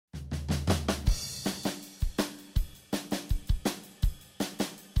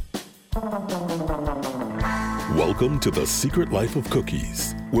Welcome to The Secret Life of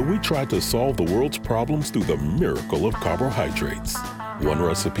Cookies, where we try to solve the world's problems through the miracle of carbohydrates, one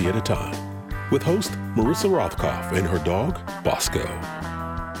recipe at a time, with host Marissa Rothkopf and her dog, Bosco.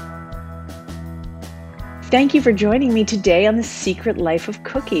 Thank you for joining me today on The Secret Life of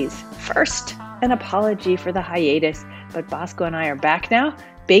Cookies. First, an apology for the hiatus, but Bosco and I are back now,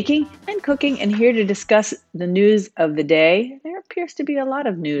 baking and cooking, and here to discuss the news of the day. There appears to be a lot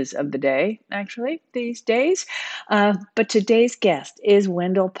of news of the day, actually, these days. But today's guest is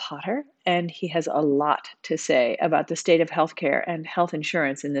Wendell Potter, and he has a lot to say about the state of healthcare and health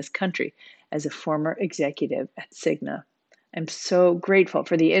insurance in this country as a former executive at Cigna. I'm so grateful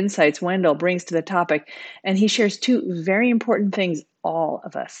for the insights Wendell brings to the topic, and he shares two very important things all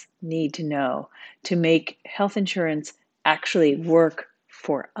of us need to know to make health insurance actually work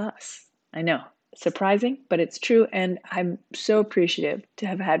for us. I know, surprising, but it's true, and I'm so appreciative to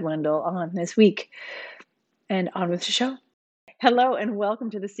have had Wendell on this week. And on with the show. Hello, and welcome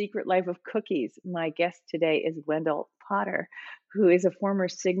to The Secret Life of Cookies. My guest today is Wendell Potter, who is a former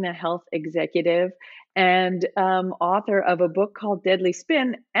Cigna health executive and author of a book called Deadly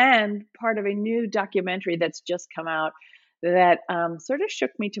Spin, and part of a new documentary that's just come out that sort of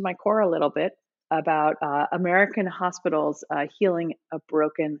shook me to my core a little bit about American hospitals healing a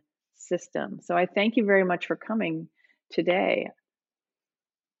broken system. So I thank you very much for coming today.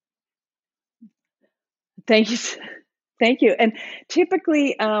 Thank you. Thank you. And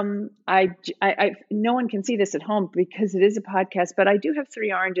typically, I no one can see this at home because it is a podcast, but I do have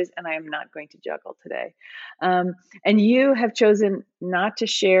 3 oranges and I am not going to juggle today. And you have chosen not to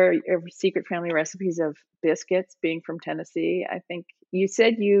share your secret family recipes of biscuits, being from Tennessee. I think you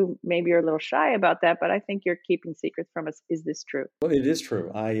said you maybe are a little shy about that, but I think you're keeping secrets from us. Is this true? Well, it is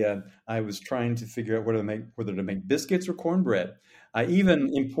true. I was trying to figure out whether to make biscuits or cornbread. I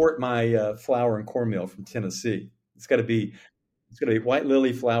even import my flour and cornmeal from Tennessee. It's got to be White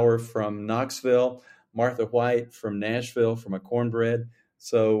Lily flour from Knoxville, Martha White from Nashville from a cornbread.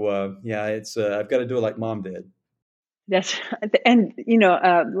 So it's I've got to do it like Mom did. Yes, and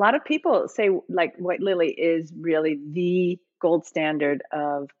a lot of people say like White Lily is really the gold standard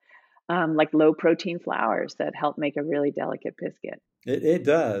of like low protein flours that help make a really delicate biscuit. It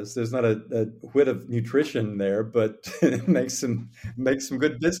does. There's not a whit of nutrition there, but it makes some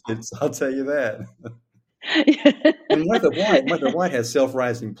good biscuits. I'll tell you that. And Martha White has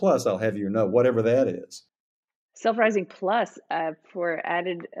Self-Rising Plus, I'll have you know, whatever that is. Self-Rising Plus for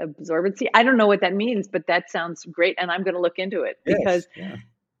added absorbency. I don't know what that means, but that sounds great, and I'm going to look into it because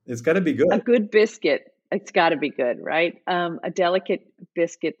it's got to be good. A good biscuit, it's got to be good, right? A delicate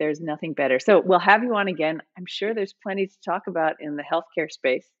biscuit, there's nothing better. So we'll have you on again. I'm sure there's plenty to talk about in the healthcare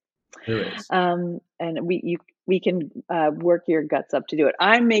space. There is. And we can work your guts up to do it.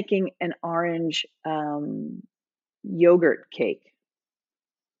 I'm making an orange yogurt cake.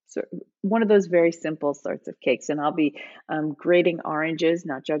 So one of those very simple sorts of cakes. And I'll be grating oranges,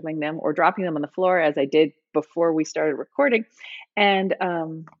 not juggling them or dropping them on the floor as I did before we started recording, and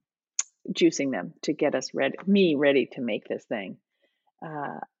juicing them to get us ready to make this thing.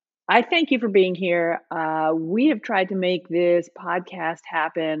 I thank you for being here. We have tried to make this podcast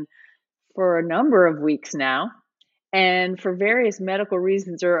happen for a number of weeks now, and for various medical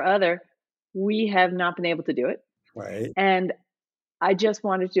reasons or other, we have not been able to do it. Right. And I just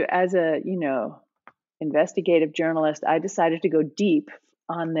wanted to, as a, investigative journalist, I decided to go deep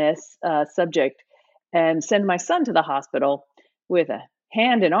on this subject and send my son to the hospital with a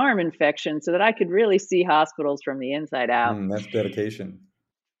hand and arm infection so that I could really see hospitals from the inside out. That's dedication.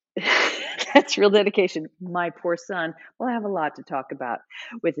 That's real dedication. My poor son will have a lot to talk about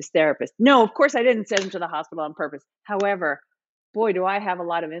with his therapist. No, of course I didn't send him to the hospital on purpose. However, boy, do I have a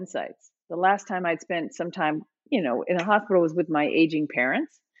lot of insights. The last time I'd spent some time, in a hospital was with my aging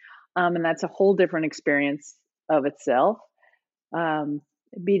parents. And that's a whole different experience of itself.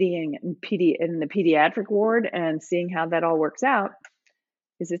 Being in the pediatric ward and seeing how that all works out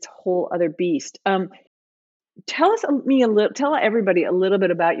is its whole other beast. Tell everybody a little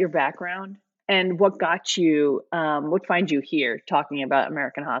bit about your background and what got you, what finds you here talking about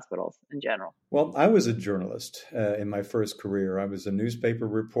American hospitals in general. Well, I was a journalist in my first career. I was a newspaper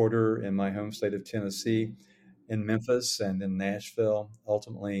reporter in my home state of Tennessee, in Memphis and in Nashville,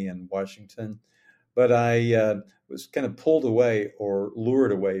 ultimately in Washington. But I was kind of pulled away or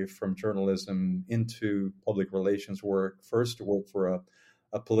lured away from journalism into public relations work, first to work for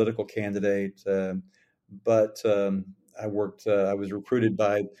a political candidate, but I was recruited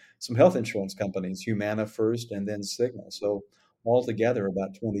by some health insurance companies, Humana first and then Cigna. So altogether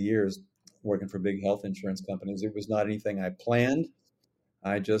about 20 years working for big health insurance companies. It was not anything I planned.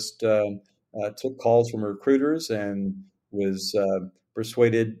 I just took calls from recruiters and was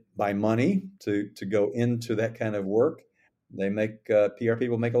persuaded by money to go into that kind of work. They make PR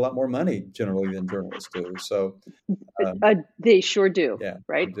people make a lot more money generally than journalists do. So They sure do, yeah,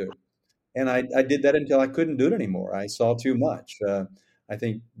 right? they do. And I did that until I couldn't do it anymore. I saw too much. I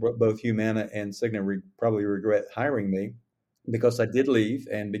think both Humana and Cigna probably regret hiring me because I did leave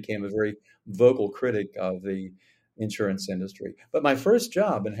and became a very vocal critic of the insurance industry. But my first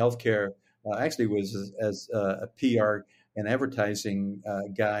job in healthcare actually was as a PR and advertising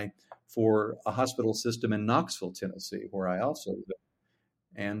guy for a hospital system in Knoxville, Tennessee, where I also lived.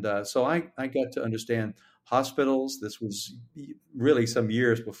 And so I got to understand hospitals. This was really some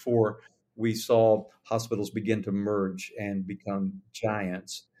years before we saw hospitals begin to merge and become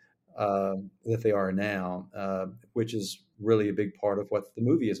giants that they are now, which is really a big part of what the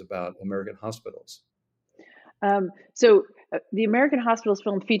movie is about, American hospitals. So the American Hospitals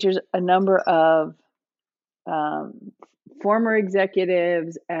film features a number of um, former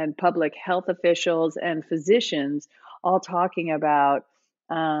executives and public health officials and physicians all talking about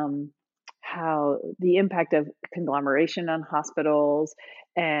um, how the impact of conglomeration on hospitals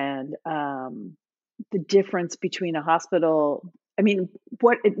and the difference between a hospital. I mean,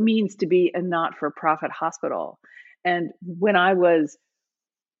 what it means to be a not for profit hospital. And when I was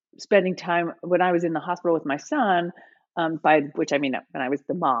spending time, when I was in the hospital with my son, by which I mean when I was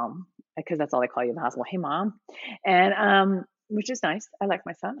the mom, because that's all they call you in the hospital. Hey, mom, and which is nice. I like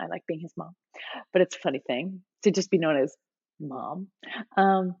my son. I like being his mom, but it's a funny thing to just be known as mom.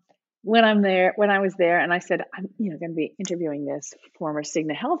 Um, when I was there, and I said, I'm going to be interviewing this former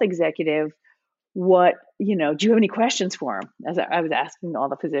Cigna Health executive. What do you have any questions for him? As I was asking all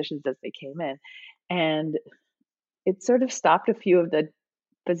the physicians as they came in, and it sort of stopped a few of the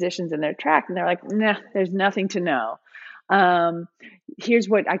physicians in their track, and they're like, nah, there's nothing to know. Um, Here's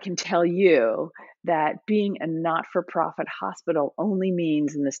what I can tell you, that being a not-for-profit hospital only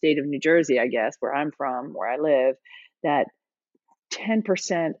means in the state of New Jersey, I guess, where I'm from, where I live, that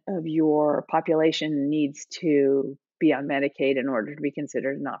 10% of your population needs to be on Medicaid in order to be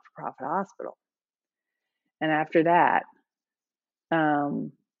considered a not-for-profit hospital. And after that,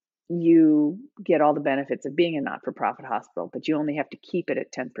 um, you get all the benefits of being a not-for-profit hospital, but you only have to keep it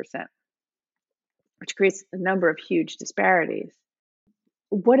at 10%, which creates a number of huge disparities.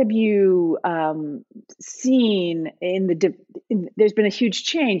 What have you seen there's been a huge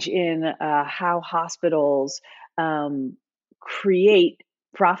change in how hospitals create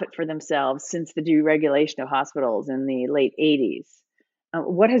profit for themselves since the deregulation of hospitals in the late 80s.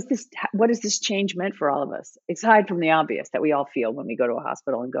 What has this change meant for all of us, aside from the obvious that we all feel when we go to a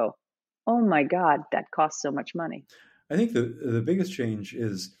hospital and go, oh my God, that costs so much money? I think the biggest change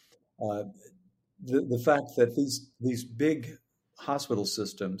is uh, the fact that these big hospital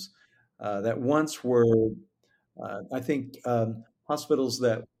systems that once were, I think, hospitals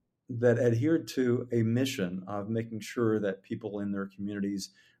that adhered to a mission of making sure that people in their communities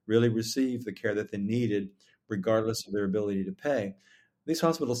really received the care that they needed, regardless of their ability to pay. These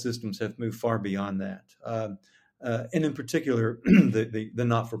hospital systems have moved far beyond that. And in particular, the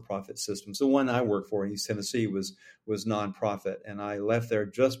not-for-profit systems. The one I worked for in East Tennessee was nonprofit, and I left there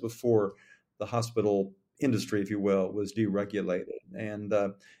just before the hospital industry, if you will, was deregulated, and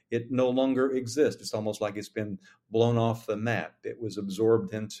it no longer exists. It's almost like it's been blown off the map. It was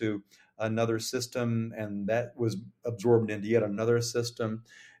absorbed into another system, and that was absorbed into yet another system,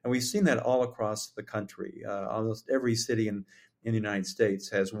 and we've seen that all across the country. Almost every city in the United States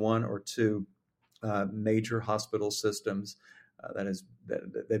has one or two major hospital systems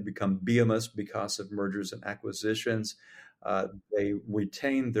that they've become behemoths because of mergers and acquisitions. They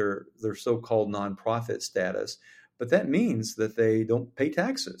retain their so-called nonprofit status, but that means that they don't pay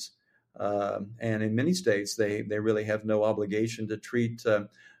taxes. And in many states, they really have no obligation to treat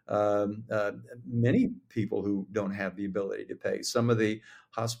many people who don't have the ability to pay. Some of the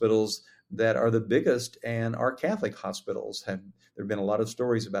hospitals that are the biggest and are Catholic hospitals there have been a lot of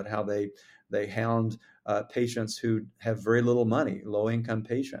stories about how they hound patients who have very little money, low-income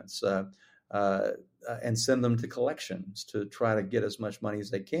patients, and send them to collections to try to get as much money as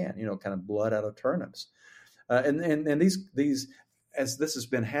they can, kind of blood out of turnips. And these, as this has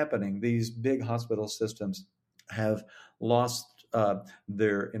been happening, these big hospital systems have lost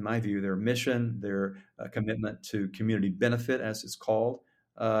in my view, their mission, their commitment to community benefit, as it's called.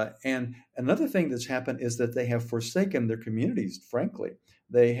 And another thing that's happened is that they have forsaken their communities, frankly.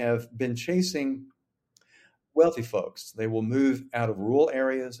 They have been chasing wealthy folks. They will move out of rural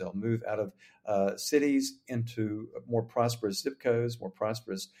areas. They'll move out of cities into more prosperous zip codes, more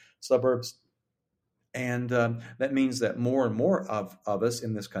prosperous suburbs. And that means that more and more of us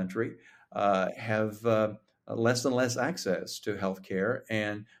in this country have less and less access to health care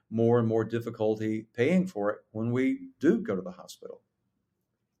and more difficulty paying for it when we do go to the hospital.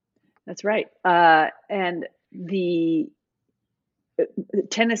 That's right. And the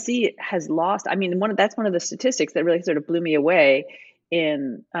Tennessee has lost. I mean, that's one of the statistics that really sort of blew me away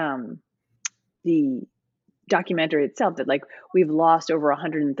in the documentary itself. That like we've lost over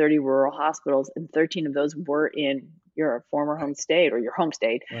 130 rural hospitals, and 13 of those were in your former home state or your home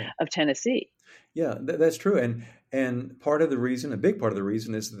state of Tennessee. Yeah, that's true. And part of the reason, a big part of the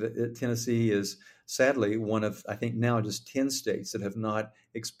reason, is that Tennessee is sadly one of, I think now just 10 states that have not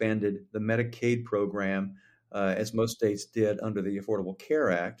expanded the Medicaid program as most states did under the Affordable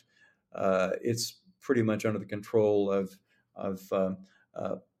Care Act. It's pretty much under the control of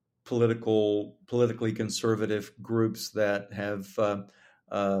politically conservative groups that have a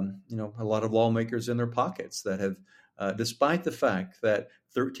lot of lawmakers in their pockets that have, despite the fact that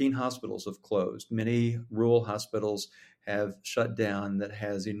 13 hospitals have closed, many rural hospitals have shut down. That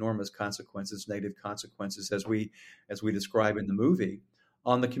has enormous consequences, negative consequences, as we describe in the movie,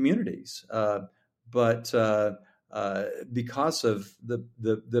 on the communities. But because of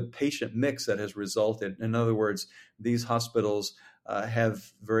the patient mix that has resulted, in other words, these hospitals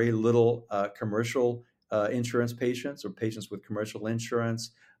have very little commercial insurance patients or patients with commercial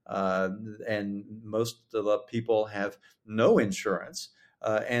insurance, and most of the people have no insurance,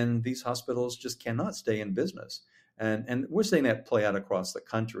 and these hospitals just cannot stay in business. And we're seeing that play out across the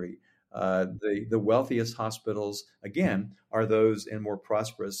country. The wealthiest hospitals, again, are those in more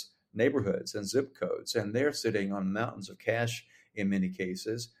prosperous neighborhoods and zip codes, and they're sitting on mountains of cash in many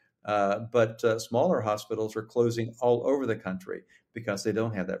cases. But smaller hospitals are closing all over the country because they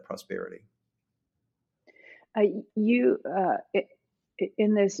don't have that prosperity.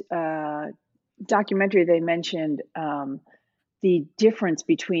 In this documentary, they mentioned the difference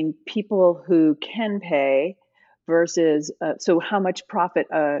between people who can pay versus so how much profit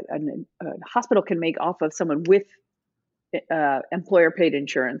a hospital can make off of someone with employer paid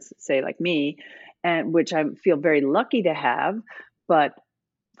insurance, say like me, and which I feel very lucky to have, but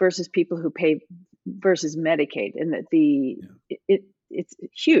versus people who pay versus Medicaid, and that it's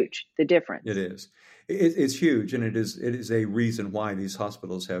huge, the difference. It is. It's huge, and it is a reason why these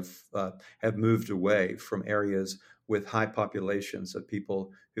hospitals have moved away from areas with high populations of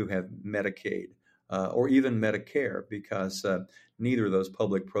people who have Medicaid or even Medicare, because neither of those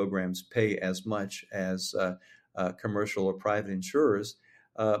public programs pay as much as commercial or private insurers.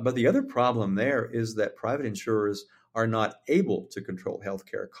 But the other problem there is that private insurers are not able to control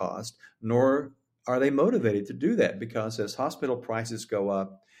healthcare costs, nor are they motivated to do that, because as hospital prices go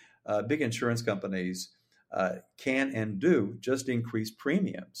up, big insurance companies can and do just increase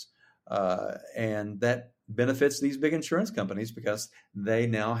premiums. And that benefits these big insurance companies because they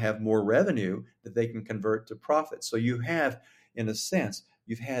now have more revenue that they can convert to profit. So you have, in a sense,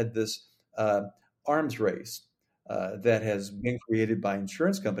 you've had this arms race that has been created by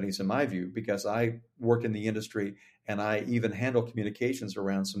insurance companies, in my view, because I work in the industry and I even handle communications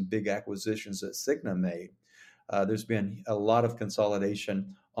around some big acquisitions that Cigna made. There's been a lot of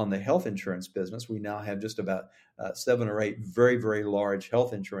consolidation on the health insurance business. We now have just about 7 or 8 very, very large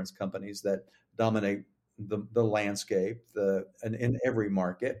health insurance companies that dominate the landscape in every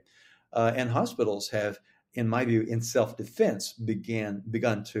market. And hospitals have, in my view, in self-defense,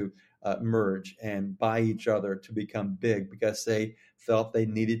 begun to merge and buy each other to become big, because they felt they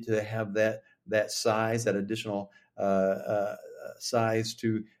needed to have that size, that additional size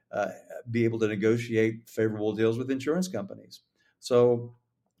to be able to negotiate favorable deals with insurance companies. So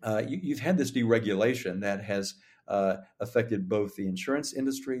you've had this deregulation that has affected both the insurance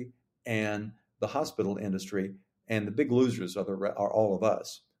industry and the hospital industry, and the big losers are all of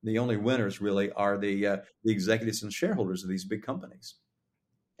us. The only winners really are the executives and shareholders of these big companies.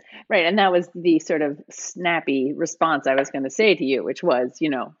 Right. And that was the sort of snappy response I was going to say to you, which was,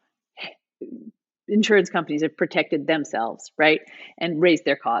 insurance companies have protected themselves, right, and raised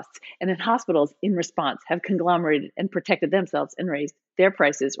their costs. And then hospitals, in response, have conglomerated and protected themselves and raised their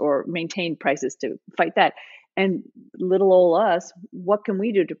prices or maintained prices to fight that. And little old us, what can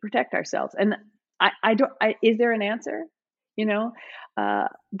we do to protect ourselves? And is there an answer?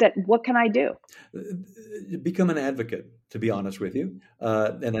 That what can I do? Become an advocate, to be honest with you.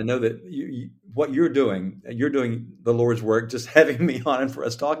 And I know that what you're doing the Lord's work, just having me on and for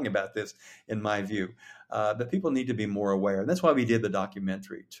us talking about this, in my view. But people need to be more aware. And that's why we did the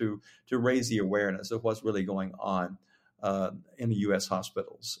documentary, to raise the awareness of what's really going on. in the U.S.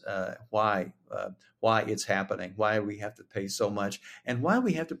 hospitals. Why it's happening, why we have to pay so much, and why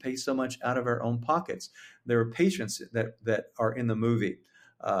we have to pay so much out of our own pockets. There are patients that are in the movie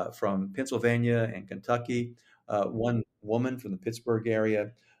from Pennsylvania and Kentucky. One woman from the Pittsburgh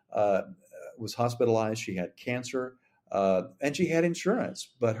area uh, was hospitalized. She had cancer and she had insurance,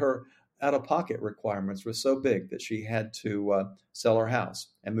 but her out-of-pocket requirements were so big that she had to sell her house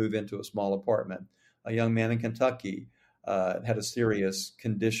and move into a small apartment. A young man in Kentucky had a serious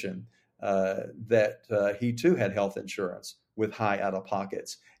condition that he too had health insurance with high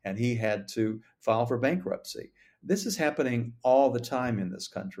out-of-pockets, and he had to file for bankruptcy. This is happening all the time in this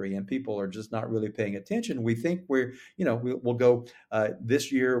country, and people are just not really paying attention. We think we'll go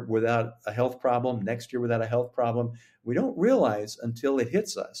this year without a health problem, next year without a health problem. We don't realize until it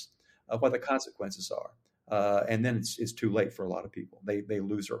hits us what the consequences are. And then it's too late for a lot of people. They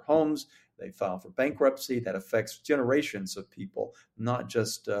lose their homes, they file for bankruptcy. That affects generations of people, not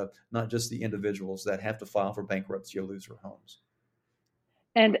just the individuals that have to file for bankruptcy or lose their homes.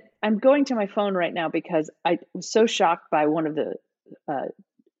 And I'm going to my phone right now because I was so shocked by one of the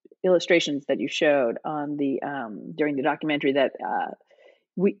illustrations that you showed on the during the documentary that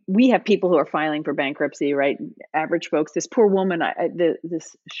we have people who are filing for bankruptcy, right? Average folks. This poor woman,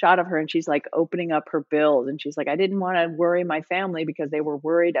 this shot of her, and she's like opening up her bills, and she's like, I didn't want to worry my family because they were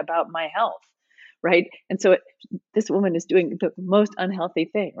worried about my health, right? And so this woman is doing the most unhealthy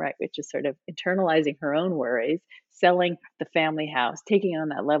thing, right? Which is sort of internalizing her own worries, selling the family house, taking on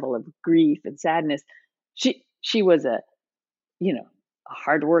that level of grief and sadness. She was a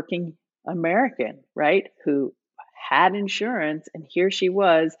hardworking American, right? Who had insurance, and here she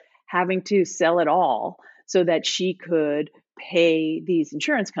was having to sell it all so that she could pay these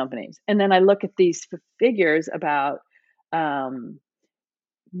insurance companies. And then I look at these figures about the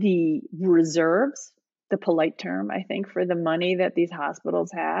reserves, the polite term, I think, for the money that these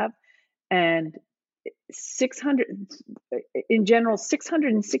hospitals have, and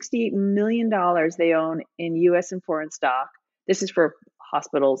 $668 million they own in U.S. and foreign stock. This is for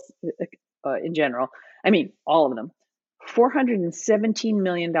hospitals in general. I mean, all of them. $417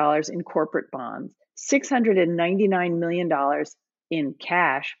 million in corporate bonds, $699 million in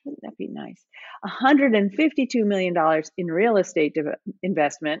cash. Wouldn't that be nice? $152 million in real estate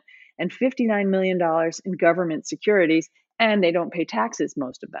investment, and $59 million in government securities, and they don't pay taxes,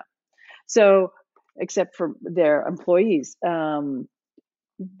 most of them. So, except for their employees, how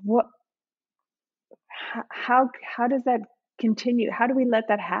does that continue? How do we let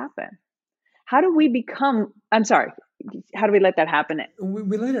that happen? How do we become? I'm sorry. How do we let that happen?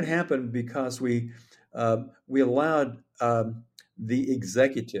 We let it happen because we allowed the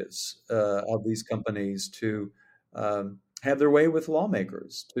executives of these companies to have their way with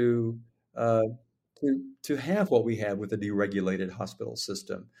lawmakers, to have what we have with a deregulated hospital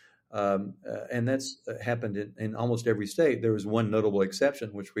system. And that's happened in almost every state. There was one notable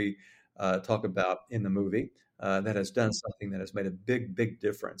exception, which we talk about in the movie, that has done something that has made a big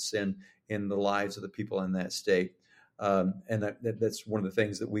difference in the lives of the people in that state. And that's one of the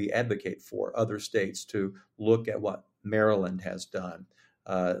things that we advocate for other states to look at what Maryland has done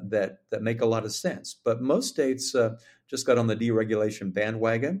that make a lot of sense. But most states just got on the deregulation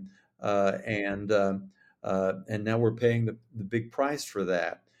bandwagon, and now we're paying the big price for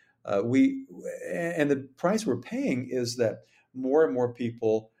that. And the price we're paying is that more and more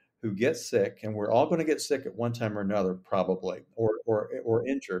people who get sick, and we're all going to get sick at one time or another, probably, or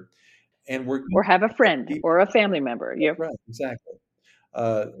injured. And or have a friend or a family member. Yeah, right, exactly.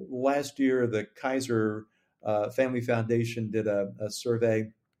 Last year, the Kaiser Family Foundation did a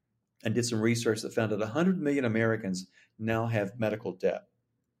survey and did some research that found that 100 million Americans now have medical debt.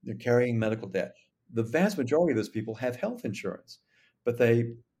 They're carrying medical debt. The vast majority of those people have health insurance, but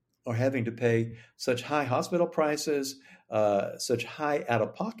they are having to pay such high hospital prices, such high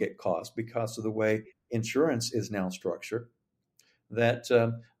out-of-pocket costs because of the way insurance is now structured, that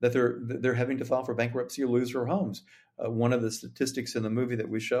they're having to file for bankruptcy or lose their homes. One of the statistics in the movie that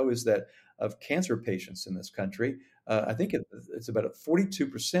we show is that of cancer patients in this country, I think it's about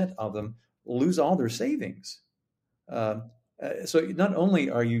 42% of them lose all their savings. So not only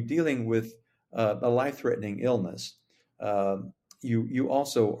are you dealing with a life-threatening illness, you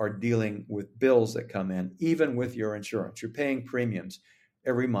also are dealing with bills that come in, even with your insurance. You're paying premiums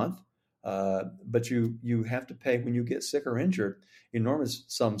every month. But you have to pay, when you get sick or injured, enormous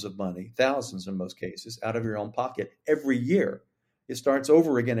sums of money, thousands in most cases, out of your own pocket every year. It starts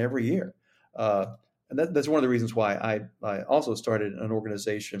over again every year. And that's one of the reasons why I also started an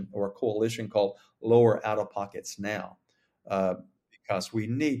organization or a coalition called Lower Out of Pockets Now, because we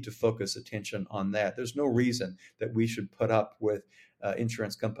need to focus attention on that. There's no reason that we should put up with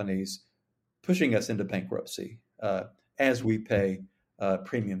insurance companies pushing us into bankruptcy as we pay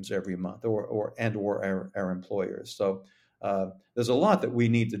premiums every month, or our employers. So there's a lot that we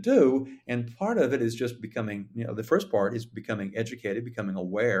need to do, and part of it is just becoming, the first part is becoming educated, becoming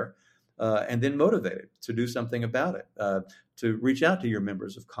aware, and then motivated to do something about it, to reach out to your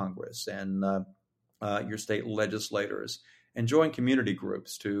members of Congress and your state legislators, and join community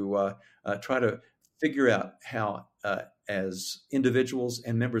groups to try to figure out how, as individuals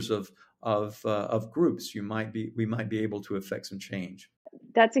and members of groups, we might be able to affect some change.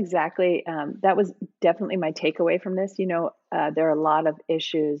 That's exactly, that was definitely my takeaway from this. There are a lot of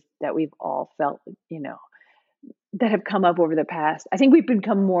issues that we've all felt, that have come up over the past. I think we've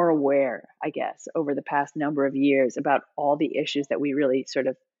become more aware, I guess, over the past number of years about all the issues that we really sort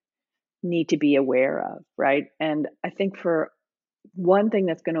of need to be aware of, right? And I think for one thing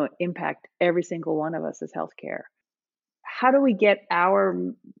that's going to impact every single one of us is healthcare. How do we get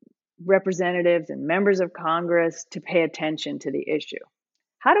our representatives and members of Congress to pay attention to the issue?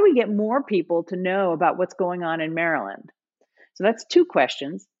 How do we get more people to know about what's going on in Maryland? So that's two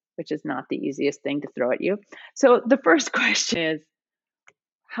questions, which is not the easiest thing to throw at you. So the first question is,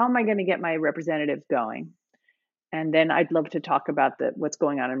 how am I going to get my representatives going? And then I'd love to talk about what's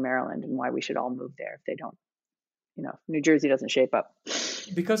going on in Maryland and why we should all move there if they don't, New Jersey doesn't shape up.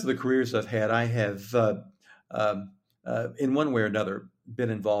 Because of the careers I've had, I have, in one way or another, been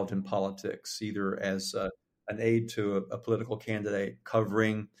involved in politics, either as an aide to a political candidate,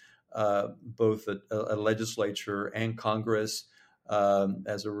 covering both a legislature and Congress,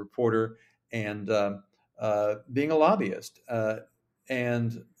 as a reporter, and being a lobbyist.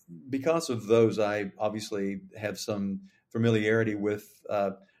 And because of those, I obviously have some familiarity with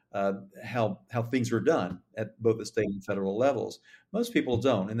how things are done at both the state and federal levels. Most people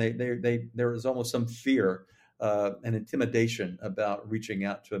don't, and there is almost some fear and intimidation about reaching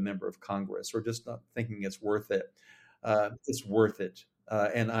out to a member of Congress, or just not thinking it's worth it. It's worth it,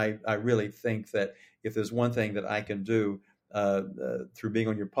 and I really think that if there's one thing that I can do through being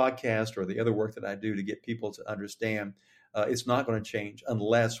on your podcast or the other work that I do to get people to understand, it's not going to change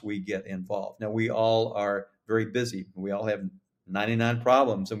unless we get involved. Now, we all are very busy. We all have 99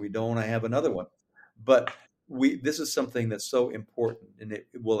 problems, and we don't want to have another one. But this is something that's so important, and it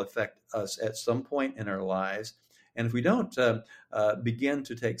will affect us at some point in our lives. And if we don't begin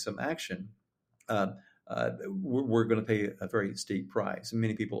to take some action, we're going to pay a very steep price, and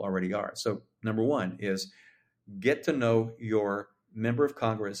many people already are. So number one is get to know your member of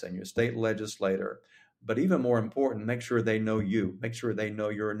Congress and your state legislator. But even more important, make sure they know you. Make sure they know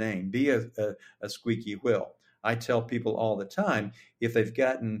your name. Be a squeaky wheel. I tell people all the time, if they've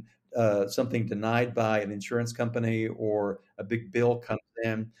gotten something denied by an insurance company or a big bill comes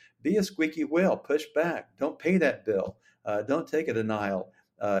in, be a squeaky wheel. Push back. Don't pay that bill. Don't take a denial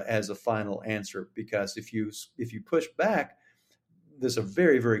as a final answer, because if you push back, there's a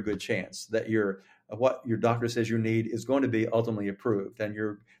very, very good chance that what your doctor says you need is going to be ultimately approved, and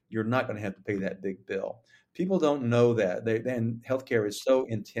you're not going to have to pay that big bill. People don't know that. And healthcare is so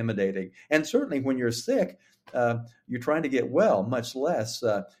intimidating. And certainly when you're sick, you're trying to get well, much less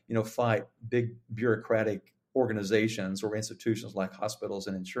fight big bureaucratic organizations or institutions like hospitals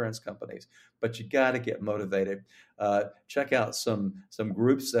and insurance companies. But you got to get motivated. Check out some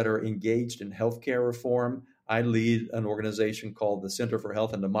groups that are engaged in healthcare reform. I lead an organization called the Center for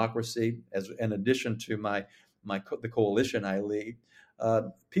Health and Democracy, as in addition to the coalition I lead.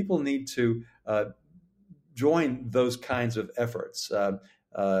 People need to join those kinds of efforts.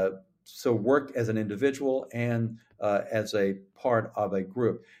 So work as an individual and as a part of a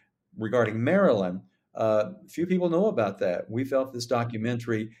group. Regarding Maryland, few people know about that. We felt this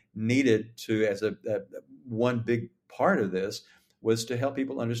documentary needed to, as one big part of this, was to help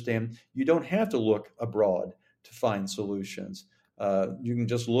people understand you don't have to look abroad to find solutions. You can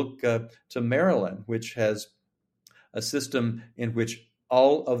just look to Maryland, which has a system in which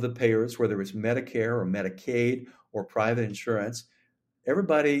all of the payers, whether it's Medicare or Medicaid or private insurance,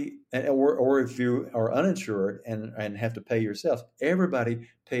 everybody, or if you are uninsured and have to pay yourself, everybody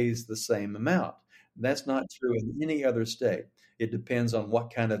pays the same amount. That's not true in any other state. It depends on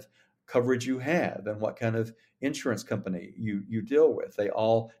what kind of coverage you have and what kind of insurance company you deal with. They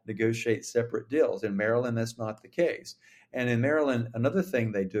all negotiate separate deals. In Maryland, that's not the case. And in Maryland, another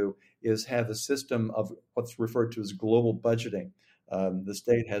thing they do is have a system of what's referred to as global budgeting. The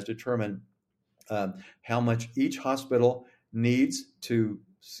state has determined how much each hospital needs to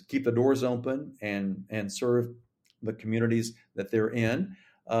keep the doors open and serve the communities that they're in.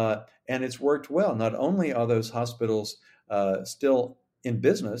 And it's worked well. Not only are those hospitals still in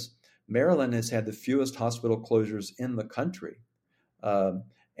business, Maryland has had the fewest hospital closures in the country. Um,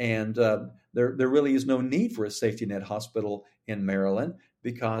 and there really is no need for a safety net hospital in Maryland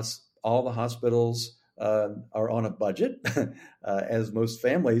because all the hospitals are on a budget, as most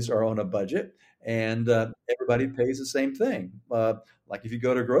families are on a budget, and everybody pays the same thing. Like if you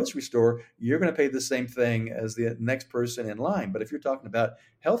go to a grocery store, you're going to pay the same thing as the next person in line. But if you're talking about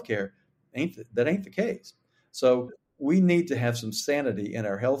healthcare, that ain't the case. So we need to have some sanity in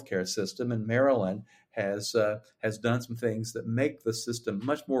our healthcare system, and Maryland has done some things that make the system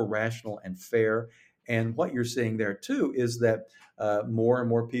much more rational and fair. And what you're seeing there too is that more and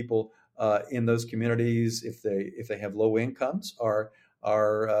more people in those communities, if they have low incomes, are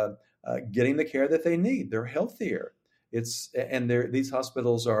getting the care that they need. They're healthier. These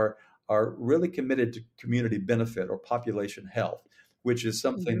hospitals are really committed to community benefit or population health, which is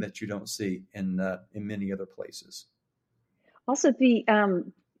something Mhm. that you don't see in many other places. Also, they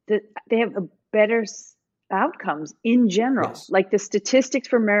have a better outcomes in general. Yes. Like the statistics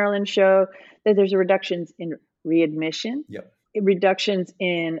for Maryland show that there's a reductions in readmission, Yep. reductions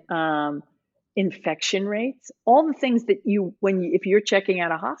in infection rates, all the things that if you're checking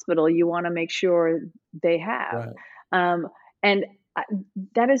out a hospital, you want to make sure they have. Right. Um, and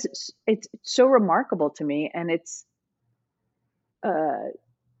that it's so remarkable to me, and it's I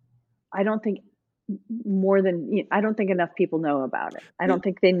don't think I don't think enough people know about it. I don't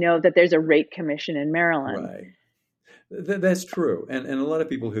think they know that there's a rate commission in Maryland. Right. That's true, and a lot of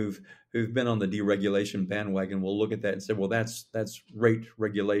people who've been on the deregulation bandwagon will look at that and say, "Well, that's rate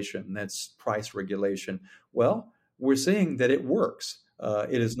regulation, that's price regulation." Well, we're seeing that it works.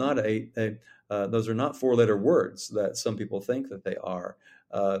 It is not those are not four-letter words that some people think that they are,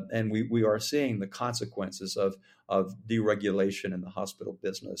 and we are seeing the consequences of deregulation in the hospital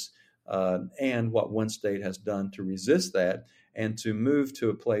business, and what one state has done to resist that and to move to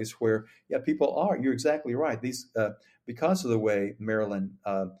a place where, yeah, people are. You're exactly right. These because of the way Maryland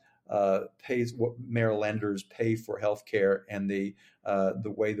pays, what Marylanders pay for health care, and the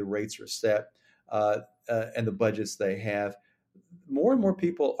way the rates are set, and the budgets they have, more and more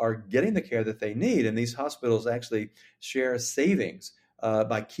people are getting the care that they need, and these hospitals actually share savings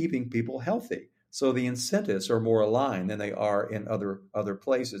by keeping people healthy. So the incentives are more aligned than they are in other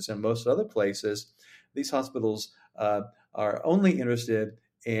places. In most other places, these hospitals are only interested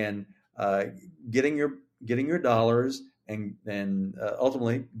in getting your dollars and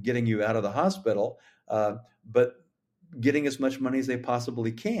ultimately getting you out of the hospital, but getting as much money as they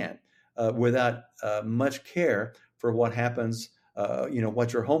possibly can without much care for what happens,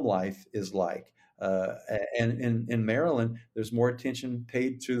 what your home life is like. And in Maryland, there's more attention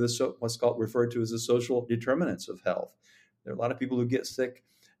paid to what's referred to as the social determinants of health. There are a lot of people who get sick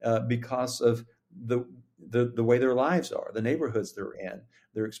because of the way their lives are, the neighborhoods they're in,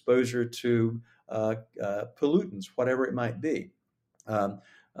 their exposure to pollutants, whatever it might be.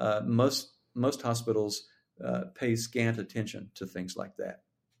 Most hospitals pay scant attention to things like that.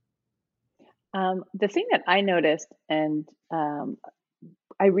 The thing that I noticed, and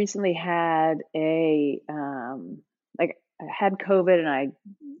I recently had I had COVID, and I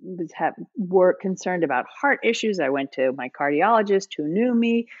were concerned about heart issues. I went to my cardiologist who knew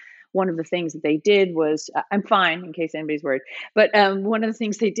me. One of the things that they did was, I'm fine in case anybody's worried, but one of the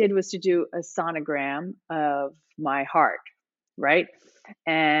things they did was to do a sonogram of my heart, right?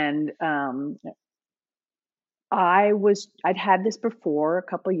 And I'd had this before a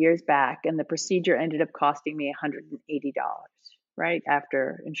couple years back, and the procedure ended up costing me $180, right,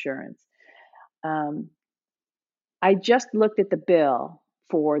 after insurance. I just looked at the bill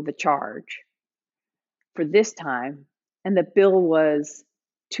for the charge for this time, and the bill was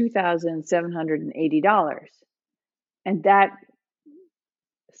 $2,780. And that,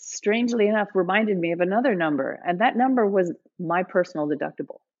 strangely enough, reminded me of another number, and that number was my personal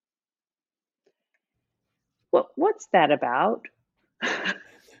deductible. What's that about?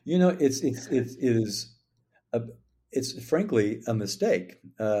 It's frankly a mistake.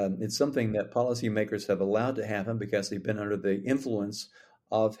 It's something that policymakers have allowed to happen because they've been under the influence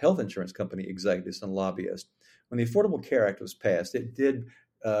of health insurance company executives and lobbyists. When the Affordable Care Act was passed, it did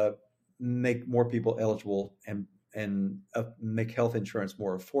make more people eligible and make health insurance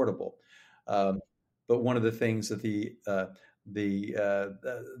more affordable. But one of the things that the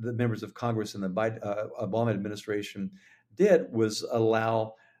members of Congress and the Obama administration did was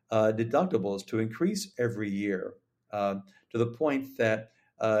allow deductibles to increase every year to the point that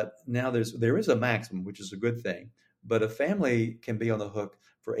now there is a maximum, which is a good thing, but a family can be on the hook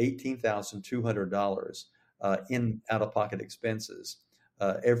for $18,200 in out-of-pocket expenses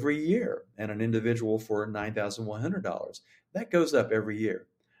every year, and an individual for $9,100. That goes up every year.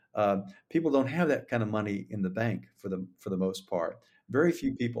 People don't have that kind of money in the bank for the most part. Very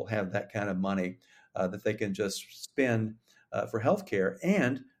few people have that kind of money that they can just spend for healthcare.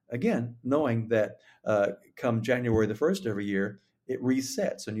 And again, knowing that come January the 1st every year, it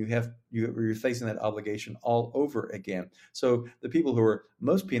resets, and you're facing that obligation all over again. So the people who are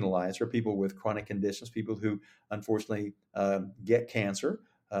most penalized are people with chronic conditions, people who unfortunately get cancer,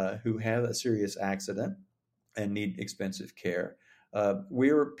 who have a serious accident and need expensive care.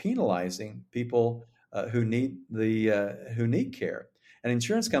 We're penalizing people who need care, and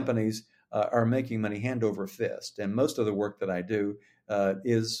insurance companies are making money hand over fist. And most of the work that I do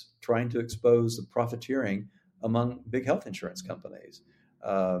is trying to expose the profiteering among big health insurance companies.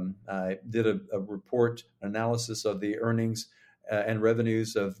 I did a report analysis of the earnings and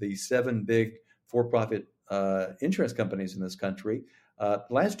revenues of the 7 big for-profit insurance companies in this country.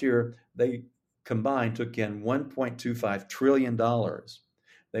 Last year, they combined took in $1.25 trillion.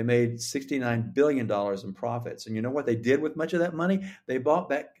 They made $69 billion in profits. And you know what they did with much of that money? They bought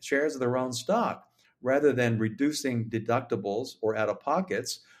back shares of their own stock rather than reducing deductibles or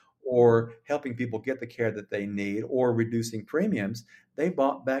out-of-pockets or helping people get the care that they need or reducing premiums. They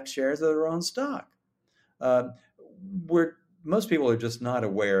bought back shares of their own stock. Most people are just not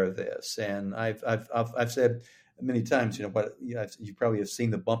aware of this. And I've said many times, you probably have seen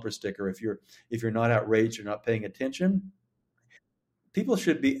the bumper sticker. If you're not outraged, you're not paying attention. People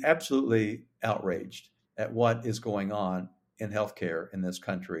should be absolutely outraged at what is going on in healthcare in this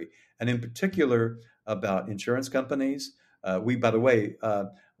country, and in particular about insurance companies. By the way,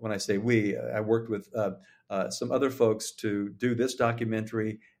 when I say we, I worked with some other folks to do this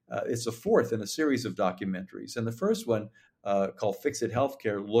documentary. It's the fourth in a series of documentaries, and the first one, called Fix It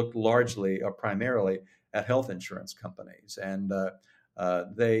Healthcare, looked largely or primarily at health insurance companies, and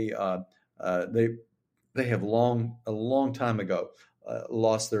they have a long time ago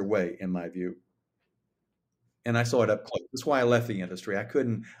lost their way, in my view. And I saw it up close. That's why I left the industry. I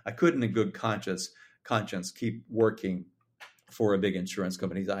couldn't in good conscience keep working for a big insurance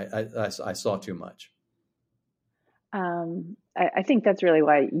company. I saw too much. I think that's really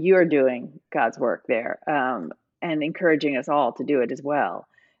why you're doing God's work there, and encouraging us all to do it as well.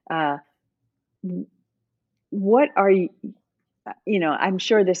 What are you? I'm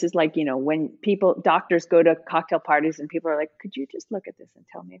sure this is like, when doctors go to cocktail parties and people are like, could you just look at this and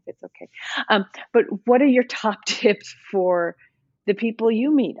tell me if it's okay? But what are your top tips for the people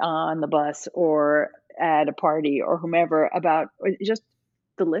you meet on the bus or at a party or whomever or just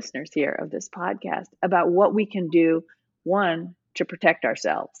the listeners here of this podcast about what we can do, one, to protect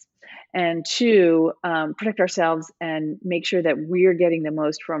ourselves, and two, protect ourselves and make sure that we're getting the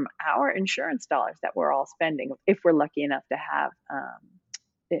most from our insurance dollars that we're all spending, if we're lucky enough to have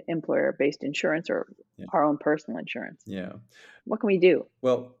employer-based insurance or our own personal insurance. Yeah. What can we do?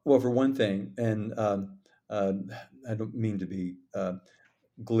 Well, for one thing, and I don't mean to be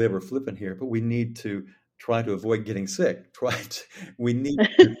glib or flippant here, but we need to try to avoid getting sick. We need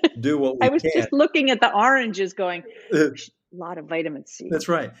to do what we can. I was just looking at the oranges going, a lot of vitamin C. That's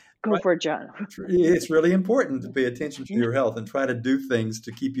right. Go for it, John. It's really important to pay attention to your health and try to do things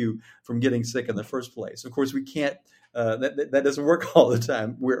to keep you from getting sick in the first place. Of course, we can't, that doesn't work all the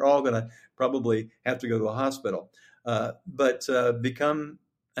time. We're all going to probably have to go to a hospital. But become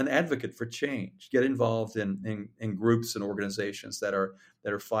an advocate for change. Get involved in groups and organizations that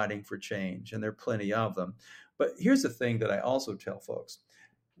are fighting for change, and there are plenty of them. But here's the thing that I also tell folks.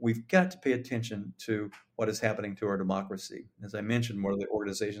 We've got to pay attention to what is happening to our democracy. As I mentioned, one of the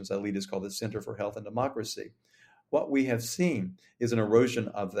organizations I lead is called the Center for Health and Democracy. What we have seen is an erosion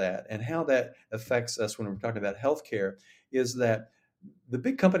of that, and how that affects us when we're talking about healthcare is that the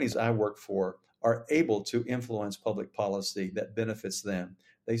big companies I work for are able to influence public policy that benefits them.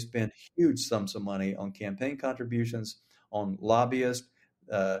 They spend huge sums of money on campaign contributions, on lobbyists.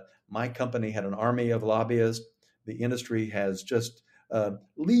 My company had an army of lobbyists. The industry has just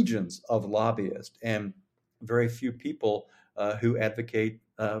legions of lobbyists and very few people who advocate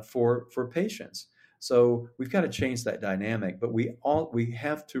for patients. So we've got to change that dynamic, but we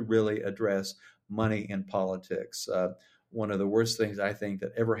have to really address money in politics. One of the worst things I think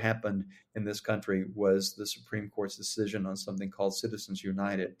that ever happened in this country was the Supreme Court's decision on something called Citizens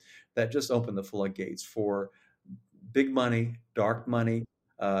United that just opened the floodgates for big money, dark money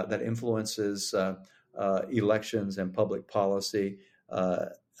that influences elections and public policy.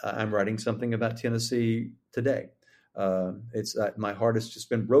 I'm writing something about Tennessee today. My heart has just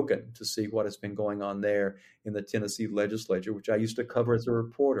been broken to see what has been going on there in the Tennessee legislature, which I used to cover as a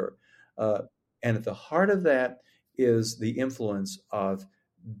reporter. And at the heart of that is the influence of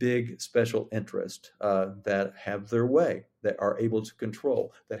big special interests that have their way, that are able to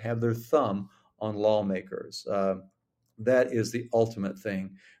control, that have their thumb on lawmakers. That is the ultimate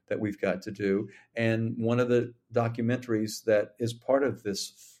thing that we've got to do. And one of the documentaries that is part of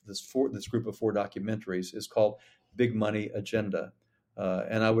this group of 4 documentaries is called Big Money Agenda.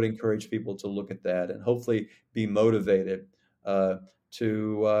 And I would encourage people to look at that and hopefully be motivated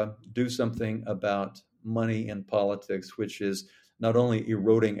to do something about money in politics, which is not only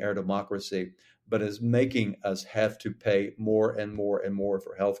eroding our democracy, but is making us have to pay more and more and more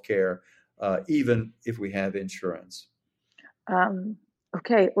for health care, even if we have insurance.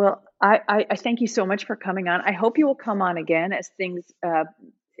 Okay, well, I thank you so much for coming on. I hope you will come on again as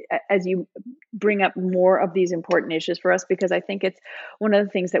you bring up more of these important issues for us, because I think it's one of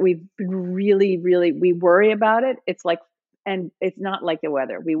the things that we've been really, we worry about it. And it's not like the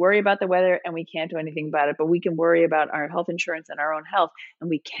weather. We worry about the weather and we can't do anything about it, but we can worry about our health insurance and our own health, and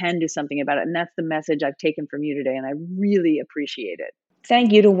we can do something about it. And that's the message I've taken from you today, and I really appreciate it.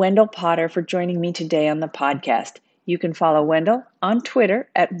 Thank you to Wendell Potter for joining me today on the podcast. You can follow Wendell on Twitter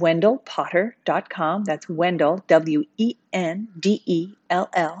at wendellpotter.com. That's Wendell, Wendell,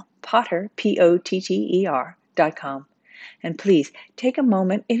 Potter, Potter.com. And please take a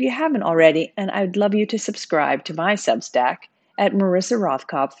moment, if you haven't already, and I'd love you to subscribe to my Substack at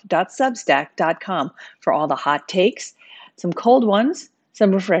marissarothkopf.substack.com for all the hot takes, some cold ones,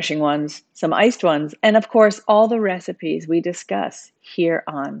 some refreshing ones, some iced ones, and of course, all the recipes we discuss here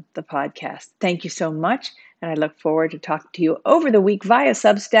on the podcast. Thank you so much, and I look forward to talking to you over the week via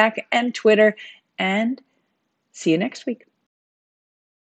Substack and Twitter, and see you next week.